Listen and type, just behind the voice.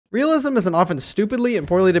Realism is an often stupidly and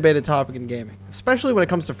poorly debated topic in gaming, especially when it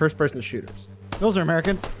comes to first-person shooters. Those are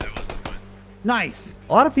Americans. Nice.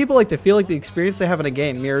 A lot of people like to feel like the experience they have in a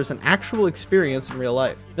game mirrors an actual experience in real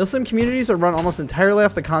life. Milsim communities are run almost entirely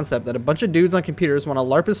off the concept that a bunch of dudes on computers want to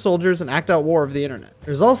LARP as soldiers and act out war over the internet.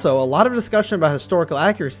 There's also a lot of discussion about historical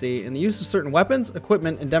accuracy and the use of certain weapons,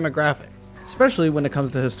 equipment, and demographics, especially when it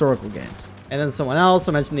comes to historical games. And then someone else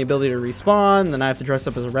will mention the ability to respawn, and then I have to dress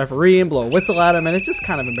up as a referee and blow a whistle at him, and it's just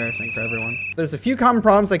kind of embarrassing for everyone. There's a few common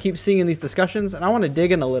problems I keep seeing in these discussions, and I want to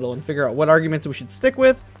dig in a little and figure out what arguments we should stick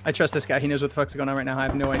with. I trust this guy. He knows what the fuck's going on right now. I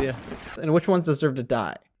have no idea. And which ones deserve to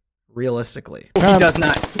die, realistically. He does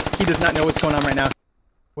not. He does not know what's going on right now.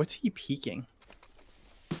 What's he peeking?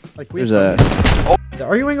 Like There's a... The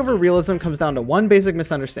arguing over realism comes down to one basic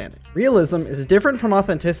misunderstanding. Realism is different from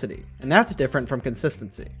authenticity, and that's different from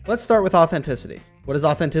consistency. Let's start with authenticity. What does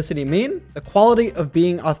authenticity mean? The quality of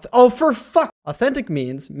being Authentic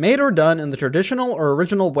means made or done in the traditional or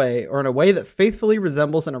original way, or in a way that faithfully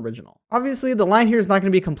resembles an original. Obviously, the line here is not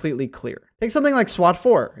going to be completely clear. Take something like SWAT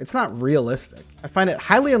 4. It's not realistic. I find it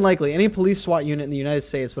highly unlikely any police SWAT unit in the United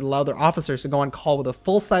States would allow their officers to go on call with a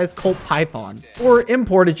full-size Colt Python, or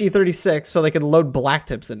import a G36 so they can load black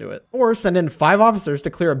tips into it, or send in 5 officers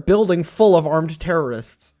to clear a building full of armed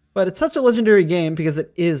terrorists. But it's such a legendary game because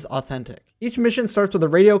it is authentic. Each mission starts with a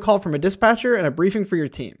radio call from a dispatcher and a briefing for your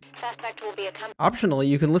team. Suspect will be Optionally,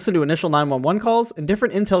 you can listen to initial 911 calls, and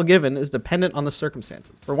different intel given is dependent on the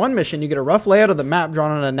circumstances. For one mission, you get a rough layout of the map drawn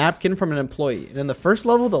on a napkin from an employee, and in the first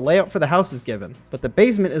level, the layout for the house is given, but the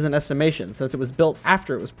basement is an estimation since it was built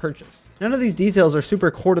after it was purchased. None of these details are super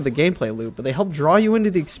core to the gameplay loop, but they help draw you into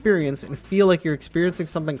the experience and feel like you're experiencing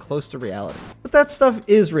something close to reality. But that stuff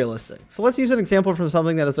is realistic, so let's use an example from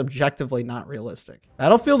something that is objectively not realistic.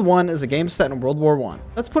 Battlefield 1 is a game set in World War I.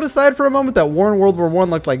 Let's put aside for a moment that war in World War I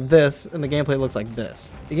looked like this, and the gameplay looks like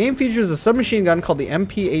this. The game features a submachine gun called the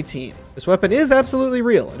MP-18. This weapon is absolutely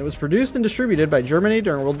real, and it was produced and distributed by Germany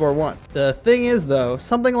during World War I. The thing is, though,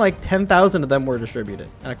 something like 10,000 of them were distributed,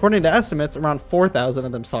 and according to estimates, around 4,000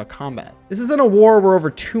 of them saw combat. This is in a war where over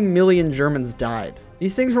 2 million Germans died.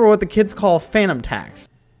 These things were what the kids call phantom tax.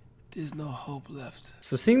 There's no hope left.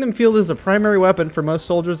 So seeing them field as a primary weapon for most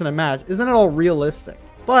soldiers in a match isn't at all realistic.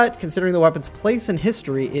 But considering the weapon's place in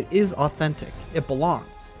history, it is authentic. It belongs.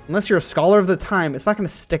 Unless you're a scholar of the time, it's not going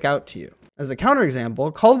to stick out to you. As a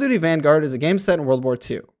counterexample, Call of Duty Vanguard is a game set in World War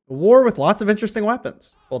II. A war with lots of interesting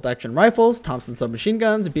weapons. Bolt-action rifles, Thompson submachine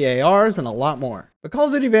guns, BARs, and a lot more. But Call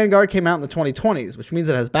of Duty Vanguard came out in the 2020s, which means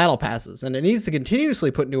it has battle passes, and it needs to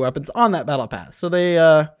continuously put new weapons on that battle pass. So they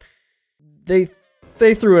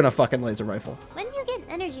threw in a fucking laser rifle. When do you get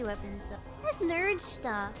energy weapons though? That's nerd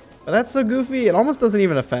stuff. But that's so goofy, it almost doesn't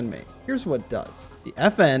even offend me. Here's what does. The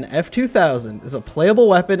FN F2000 is a playable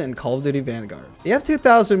weapon in Call of Duty Vanguard. The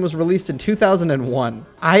F2000 was released in 2001.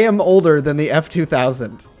 I am older than the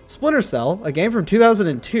F2000. Splinter Cell, a game from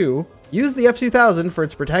 2002, used the F2000 for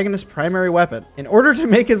its protagonist's primary weapon in order to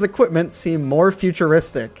make his equipment seem more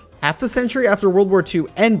futuristic. Half the century after World War II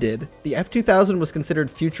ended, the F2000 was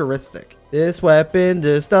considered futuristic. This weapon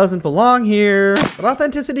just doesn't belong here. But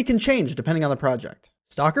authenticity can change depending on the project.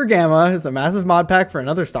 Stalker Gamma is a massive mod pack for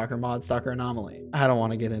another Stalker mod, Stalker Anomaly. I don't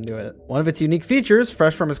want to get into it. One of its unique features,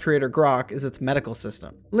 fresh from its creator Grok, is its medical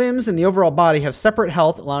system. Limbs and the overall body have separate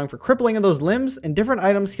health, allowing for crippling of those limbs, and different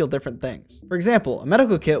items heal different things. For example, a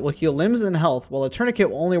medical kit will heal limbs and health, while a tourniquet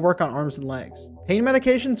will only work on arms and legs. Pain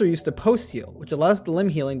medications are used to post-heal, which allows the limb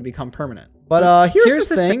healing to become permanent. But here's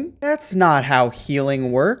the thing. That's not how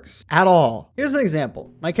healing works at all. Here's an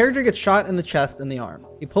example. My character gets shot in the chest and the arm.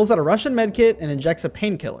 He pulls out a Russian medkit and injects a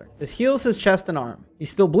painkiller. This heals his chest and arm. He's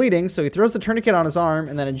still bleeding, so he throws the tourniquet on his arm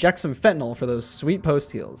and then injects some fentanyl for those sweet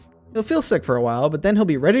post heals. He'll feel sick for a while, but then he'll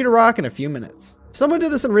be ready to rock in a few minutes. If someone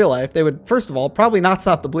did this in real life, they would, first of all, probably not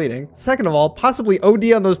stop the bleeding. Second of all, possibly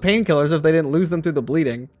OD on those painkillers if they didn't lose them through the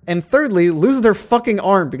bleeding. And thirdly, lose their fucking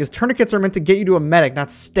arm because tourniquets are meant to get you to a medic,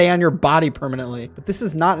 not stay on your body permanently. But this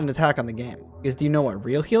is not an attack on the game. Because do you know what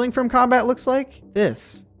real healing from combat looks like?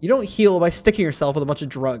 This. You don't heal by sticking yourself with a bunch of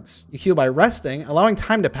drugs. You heal by resting, allowing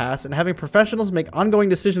time to pass, and having professionals make ongoing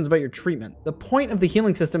decisions about your treatment. The point of the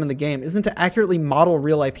healing system in the game isn't to accurately model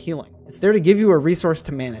real-life healing. It's there to give you a resource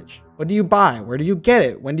to manage. What do you buy? Where do you get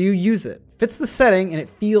it? When do you use it? Fits the setting and it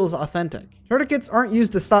feels authentic. Tourniquets aren't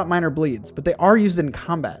used to stop minor bleeds, but they are used in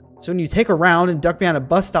combat. So when you take a round and duck behind a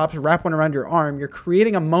bus stop to wrap one around your arm, you're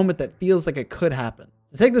creating a moment that feels like it could happen.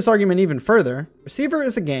 To take this argument even further, Receiver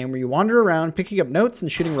is a game where you wander around picking up notes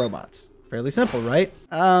and shooting robots. Fairly simple, right?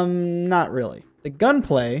 Not really. The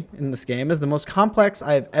gunplay in this game is the most complex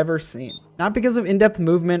I have ever seen. Not because of in-depth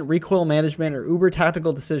movement, recoil management, or uber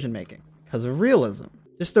tactical decision making. Because of realism.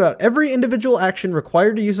 Just about every individual action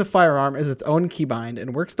required to use a firearm is its own keybind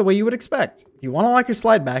and works the way you would expect. If you want to lock your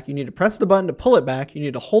slide back, you need to press the button to pull it back, you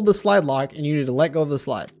need to hold the slide lock, and you need to let go of the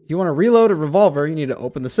slide. If you want to reload a revolver, you need to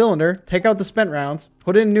open the cylinder, take out the spent rounds,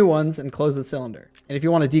 put in new ones, and close the cylinder. And if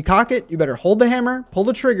you want to decock it, you better hold the hammer, pull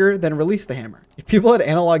the trigger, then release the hammer. If people had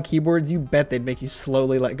analog keyboards, you bet they'd make you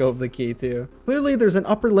slowly let go of the key too. Clearly, there's an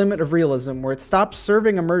upper limit of realism where it stops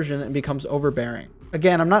serving immersion and becomes overbearing.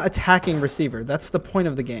 Again, I'm not attacking receiver, that's the point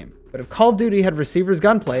of the game. But if Call of Duty had receiver's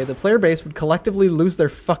gunplay, the player base would collectively lose their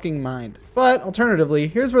fucking mind. But alternatively,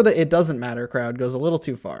 here's where the "it doesn't matter" crowd goes a little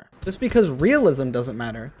too far. Just because realism doesn't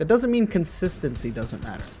matter, that doesn't mean consistency doesn't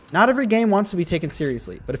matter. Not every game wants to be taken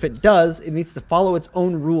seriously, but if it does, it needs to follow its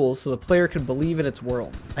own rules so the player can believe in its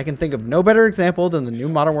world. I can think of no better example than the new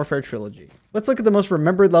Modern Warfare trilogy. Let's look at the most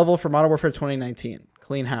remembered level for Modern Warfare 2019,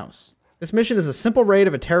 Clean House. This mission is a simple raid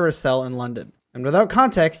of a terrorist cell in London. And without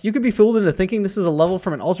context, you could be fooled into thinking this is a level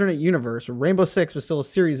from an alternate universe where Rainbow Six was still a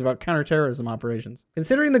series about counterterrorism operations.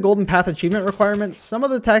 Considering the Golden Path achievement requirements, some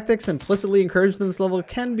of the tactics implicitly encouraged in this level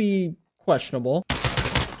can be questionable.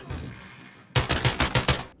 You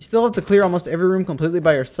still have to clear almost every room completely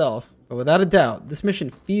by yourself, but without a doubt, this mission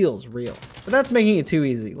feels real. But that's making it too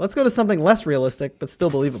easy. Let's go to something less realistic, but still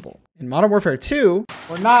believable. In Modern Warfare 2,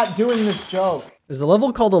 We're not doing this joke. there's a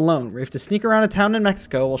level called Alone, where you have to sneak around a town in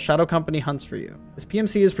Mexico while Shadow Company hunts for you. This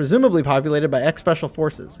PMC is presumably populated by ex-special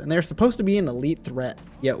forces, and they are supposed to be an elite threat.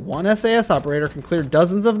 Yet one SAS operator can clear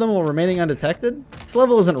dozens of them while remaining undetected? This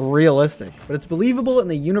level isn't realistic, but it's believable in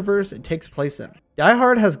the universe it takes place in. Die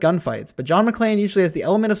Hard has gunfights, but John McClane usually has the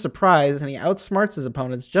element of surprise, and he outsmarts his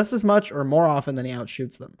opponents just as much or more often than he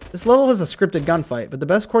outshoots them. This level has a scripted gunfight, but the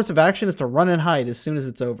best course of action is to run and hide as soon as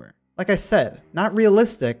it's over. Like I said, not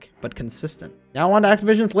realistic, but consistent. Now on to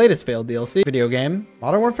Activision's latest failed DLC video game.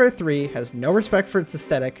 Modern Warfare 3 has no respect for its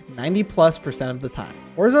aesthetic 90+% of the time.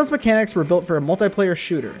 Warzone's mechanics were built for a multiplayer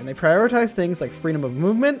shooter, and they prioritize things like freedom of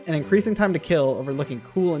movement and increasing time to kill over looking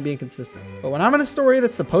cool and being consistent. But when I'm in a story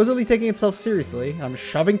that's supposedly taking itself seriously, and I'm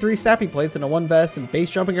shoving 3 sappy plates into one vest and base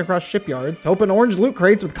jumping across shipyards to open orange loot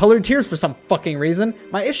crates with colored tears for some fucking reason,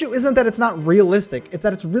 my issue isn't that it's not realistic, it's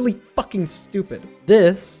that it's really fucking stupid.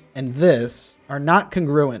 This and this are not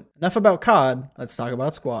congruent. Enough about COD, let's talk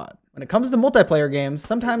about Squad. When it comes to multiplayer games,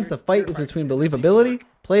 sometimes the fight is between believability,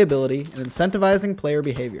 playability, and incentivizing player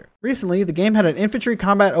behavior. Recently, the game had an infantry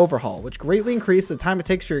combat overhaul, which greatly increased the time it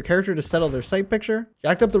takes for your character to settle their sight picture,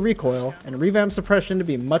 jacked up the recoil, and revamped suppression to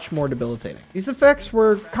be much more debilitating. These effects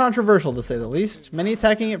were controversial to say the least, many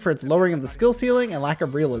attacking it for its lowering of the skill ceiling and lack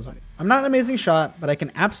of realism. I'm not an amazing shot, but I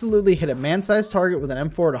can absolutely hit a man-sized target with an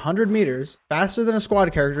M4 at 100 meters faster than a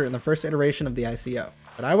squad character in the first iteration of the ICO.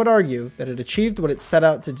 But I would argue that it achieved what it set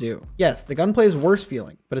out to do. Yes, the gunplay is worse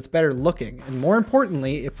feeling, but it's better looking, and more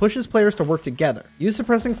importantly, it pushes players to work together, use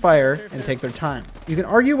suppressing fire, and take their time. You can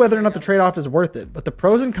argue whether or not the trade-off is worth it, but the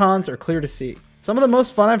pros and cons are clear to see. Some of the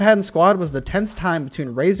most fun I've had in Squad was the tense time between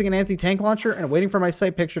raising an anti-tank launcher and waiting for my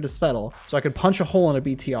sight picture to settle so I could punch a hole in a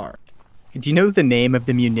BTR. Do you know the name of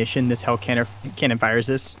the munition this hell cannon fires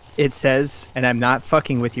is? It says, and I'm not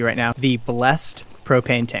fucking with you right now, the Blessed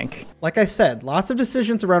Propane Tank. Like I said, lots of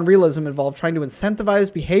decisions around realism involve trying to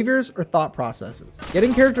incentivize behaviors or thought processes.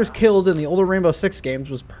 Getting characters killed in the older Rainbow Six games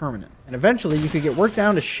was permanent, and eventually you could get worked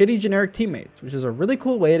down to shitty generic teammates, which is a really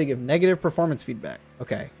cool way to give negative performance feedback.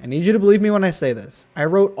 Okay, I need you to believe me when I say this. I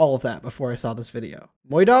wrote all of that before I saw this video.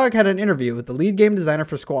 Moydog had an interview with the lead game designer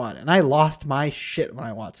for Squad, and I lost my shit when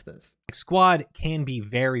I watched this. Squad can be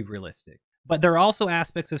very realistic, but there are also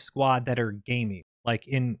aspects of Squad that are gamey. Like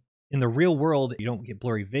in the real world, you don't get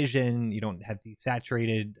blurry vision, you don't have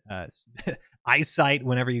desaturated eyesight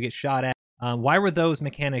whenever you get shot at. Why were those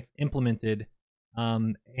mechanics implemented?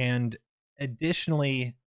 And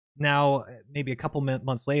additionally, now maybe a couple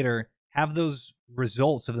months later, have those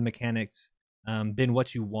results of the mechanics been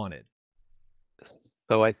what you wanted?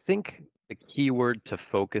 So I think the key word to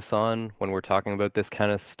focus on when we're talking about this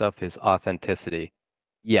kind of stuff is authenticity.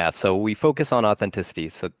 Yeah, so we focus on authenticity.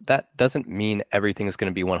 So that doesn't mean everything is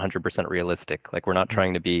going to be 100% realistic. Like, we're not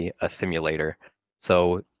trying to be a simulator.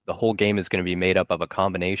 So the whole game is going to be made up of a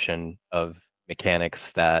combination of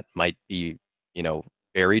mechanics that might be, you know,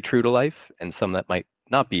 very true to life and some that might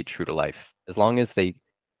not be true to life, as long as they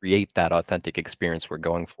create that authentic experience we're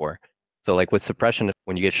going for. So like with suppression,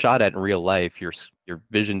 when you get shot at in real life, your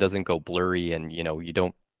vision doesn't go blurry and, you know, you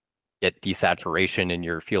don't get desaturation in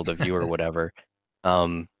your field of view or whatever.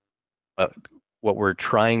 But what we're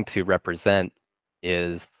trying to represent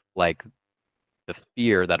is like the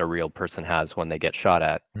fear that a real person has when they get shot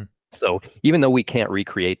at. So even though we can't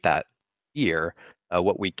recreate that fear,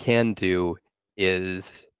 what we can do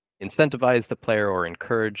is incentivize the player or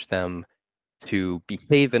encourage them to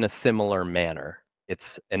behave in a similar manner.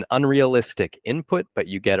 It's an unrealistic input, but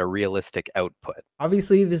you get a realistic output.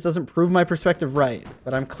 Obviously, this doesn't prove my perspective right,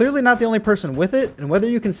 but I'm clearly not the only person with it, and whether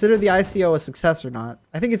you consider the ICO a success or not,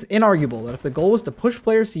 I think it's inarguable that if the goal was to push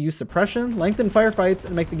players to use suppression, lengthen firefights,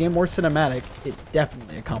 and make the game more cinematic, it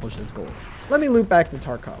definitely accomplished its goals. Let me loop back to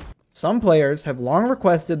Tarkov. Some players have long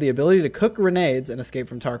requested the ability to cook grenades and escape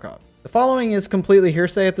from Tarkov. The following is completely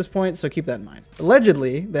hearsay at this point, so keep that in mind.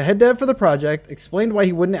 Allegedly, the head dev for the project explained why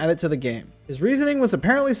he wouldn't add it to the game. His reasoning was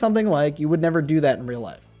apparently something like, you would never do that in real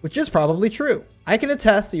life, which is probably true. I can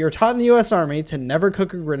attest that you're taught in the US Army to never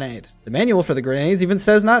cook a grenade. The manual for the grenades even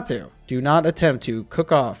says not to. Do not attempt to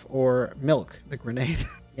cook off or milk the grenade.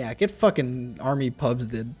 Yeah, get fucking army pubs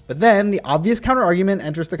did. But then the obvious counter argument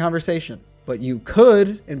enters the conversation. But you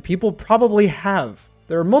could, and people probably have.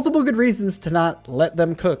 There are multiple good reasons to not let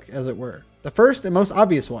them cook, as it were. The first and most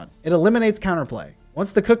obvious one, it eliminates counterplay.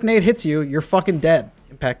 Once the cook nade hits you, you're fucking dead.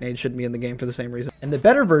 Impact nade shouldn't be in the game for the same reason. And the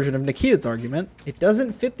better version of Nikita's argument, it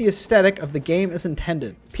doesn't fit the aesthetic of the game as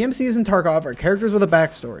intended. PMCs in Tarkov are characters with a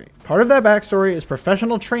backstory. Part of that backstory is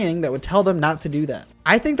professional training that would tell them not to do that.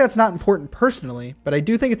 I think that's not important personally, but I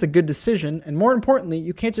do think it's a good decision, and more importantly,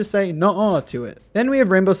 you can't just say nuh-uh to it. Then we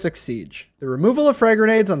have Rainbow Six Siege. The removal of frag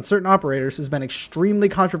grenades on certain operators has been extremely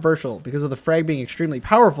controversial because of the frag being extremely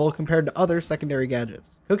powerful compared to other secondary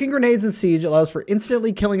gadgets. Cooking grenades in Siege allows for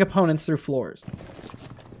instantly killing opponents through floors.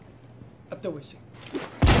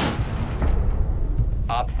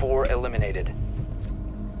 Op 4 eliminated.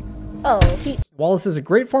 While this is a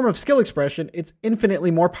great form of skill expression, it's infinitely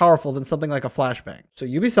more powerful than something like a flashbang. So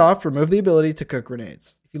Ubisoft removed the ability to cook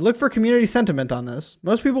grenades. If you look for community sentiment on this,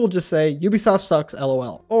 most people will just say Ubisoft sucks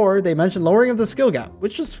LOL. Or they mention lowering of the skill gap,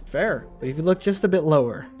 which is fair. But if you look just a bit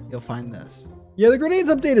lower, you'll find this. Yeah, the grenades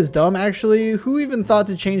update is dumb, actually. Who even thought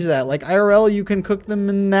to change that? Like, IRL, you can cook them,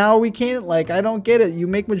 and now we can't? Like, I don't get it. You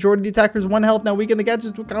make majority of the attackers 1 health, now weaken the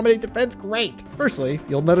gadgets to accommodate defense? Great! Firstly,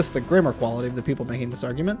 you'll notice the grammar quality of the people making this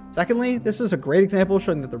argument. Secondly, this is a great example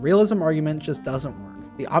showing that the realism argument just doesn't work.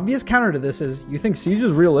 The obvious counter to this is, you think Siege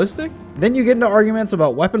is realistic? Then you get into arguments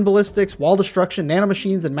about weapon ballistics, wall destruction,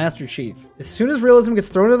 nanomachines, and Master Chief. As soon as realism gets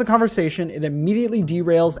thrown into the conversation, it immediately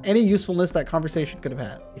derails any usefulness that conversation could have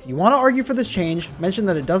had. If you want to argue for this change, mention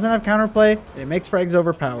that it doesn't have counterplay, and it makes frags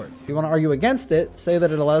overpowered. If you want to argue against it, say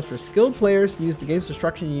that it allows for skilled players to use the game's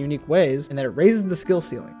destruction in unique ways, and that it raises the skill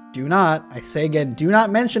ceiling. Do not, I say again, do not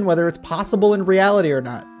mention whether it's possible in reality or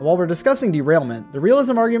not. And while we're discussing derailment, the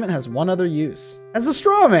realism argument has one other use. As a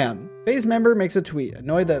straw man, FaZe member makes a tweet,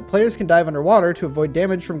 annoyed that players can dive underwater to avoid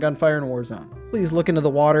damage from gunfire in Warzone. Please look into the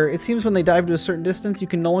water. It seems when they dive to a certain distance, you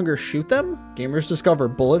can no longer shoot them? Gamers discover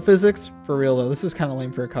bullet physics? For real though, this is kind of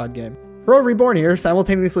lame for a COD game. Pro Reborn here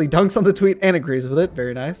simultaneously dunks on the tweet and agrees with it.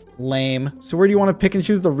 Very nice. Lame. So where do you want to pick and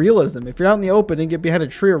choose the realism? If you're out in the open and get behind a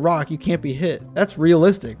tree or rock, you can't be hit. That's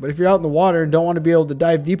realistic. But if you're out in the water and don't want to be able to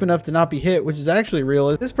dive deep enough to not be hit, which is actually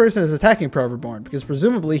realistic, this person is attacking Pro Reborn because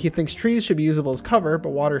presumably he thinks trees should be usable as cover, but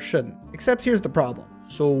water shouldn't. Except here's the problem.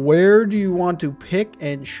 So where do you want to pick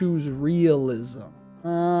and choose realism?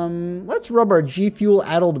 Let's rub our G Fuel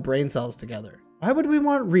addled brain cells together. Why would we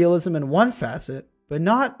want realism in one facet, but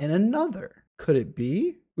not in another? Could it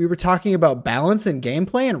be we were talking about balance and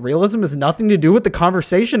gameplay and realism has nothing to do with the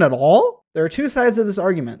conversation at all? There are two sides of this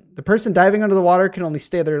argument. The person diving under the water can only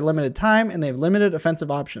stay there a limited time and they have limited offensive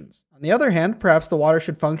options. On the other hand, perhaps the water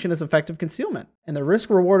should function as effective concealment. And the risk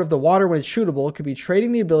reward of the water when it's shootable could be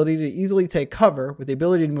trading the ability to easily take cover with the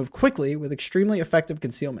ability to move quickly with extremely effective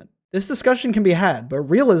concealment. This discussion can be had, but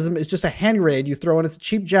realism is just a hand grenade you throw in as a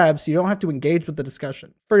cheap jab so you don't have to engage with the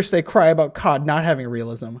discussion. First, they cry about COD not having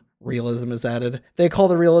realism. Realism is added. They call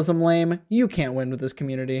the realism lame. You can't win with this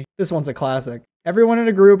community. This one's a classic. Everyone in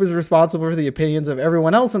a group is responsible for the opinions of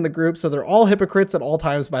everyone else in the group, so they're all hypocrites at all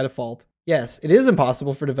times by default. Yes, it is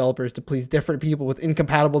impossible for developers to please different people with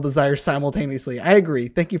incompatible desires simultaneously. I agree.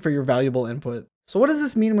 Thank you for your valuable input. So what does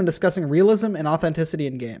this mean when discussing realism and authenticity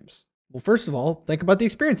in games? Well, first of all, think about the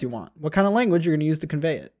experience you want. What kind of language you're going to use to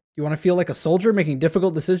convey it. Do you want to feel like a soldier making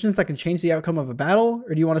difficult decisions that can change the outcome of a battle?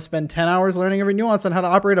 Or do you want to spend 10 hours learning every nuance on how to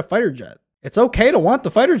operate a fighter jet? It's okay to want the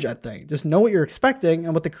fighter jet thing. Just know what you're expecting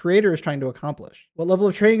and what the creator is trying to accomplish. What level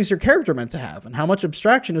of training is your character meant to have, and how much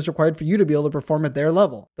abstraction is required for you to be able to perform at their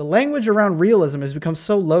level. The language around realism has become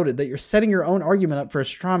so loaded that you're setting your own argument up for a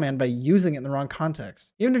straw man by using it in the wrong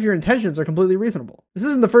context, even if your intentions are completely reasonable. This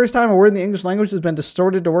isn't the first time a word in the English language has been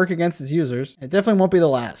distorted to work against its users. It definitely won't be the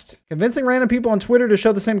last. Convincing random people on Twitter to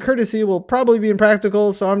show the same courtesy will probably be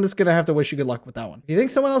impractical, so I'm just gonna have to wish you good luck with that one. If you think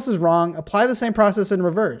someone else is wrong, apply the same process in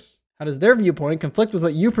reverse. How does their viewpoint conflict with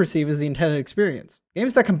what you perceive as the intended experience?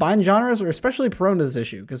 Games that combine genres are especially prone to this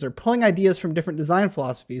issue because they're pulling ideas from different design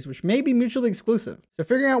philosophies which may be mutually exclusive. So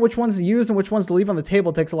figuring out which ones to use and which ones to leave on the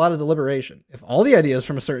table takes a lot of deliberation. If all the ideas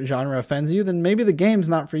from a certain genre offends you, then maybe the game's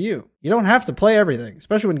not for you. You don't have to play everything,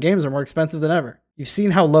 especially when games are more expensive than ever. You've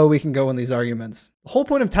seen how low we can go in these arguments. The whole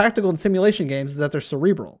point of tactical and simulation games is that they're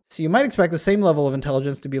cerebral, so you might expect the same level of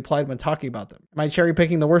intelligence to be applied when talking about them. Am I cherry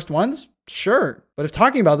picking the worst ones? Sure. But if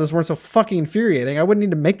talking about this weren't so fucking infuriating, I wouldn't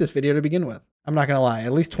need to make this video to begin with. I'm not gonna lie,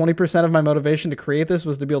 at least 20% of my motivation to create this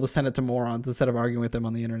was to be able to send it to morons instead of arguing with them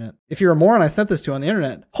on the internet. If you're a moron I sent this to on the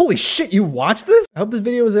internet, holy shit, you watched this? I hope this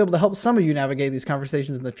video was able to help some of you navigate these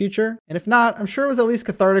conversations in the future. And if not, I'm sure it was at least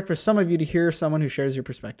cathartic for some of you to hear someone who shares your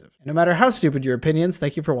perspective. And no matter how stupid your opinions,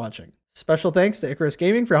 thank you for watching. Special thanks to Icarus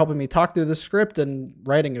Gaming for helping me talk through this script and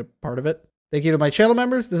writing a part of it. Thank you to my channel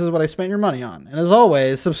members. This is what I spent your money on. And as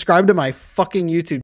always, subscribe to my fucking YouTube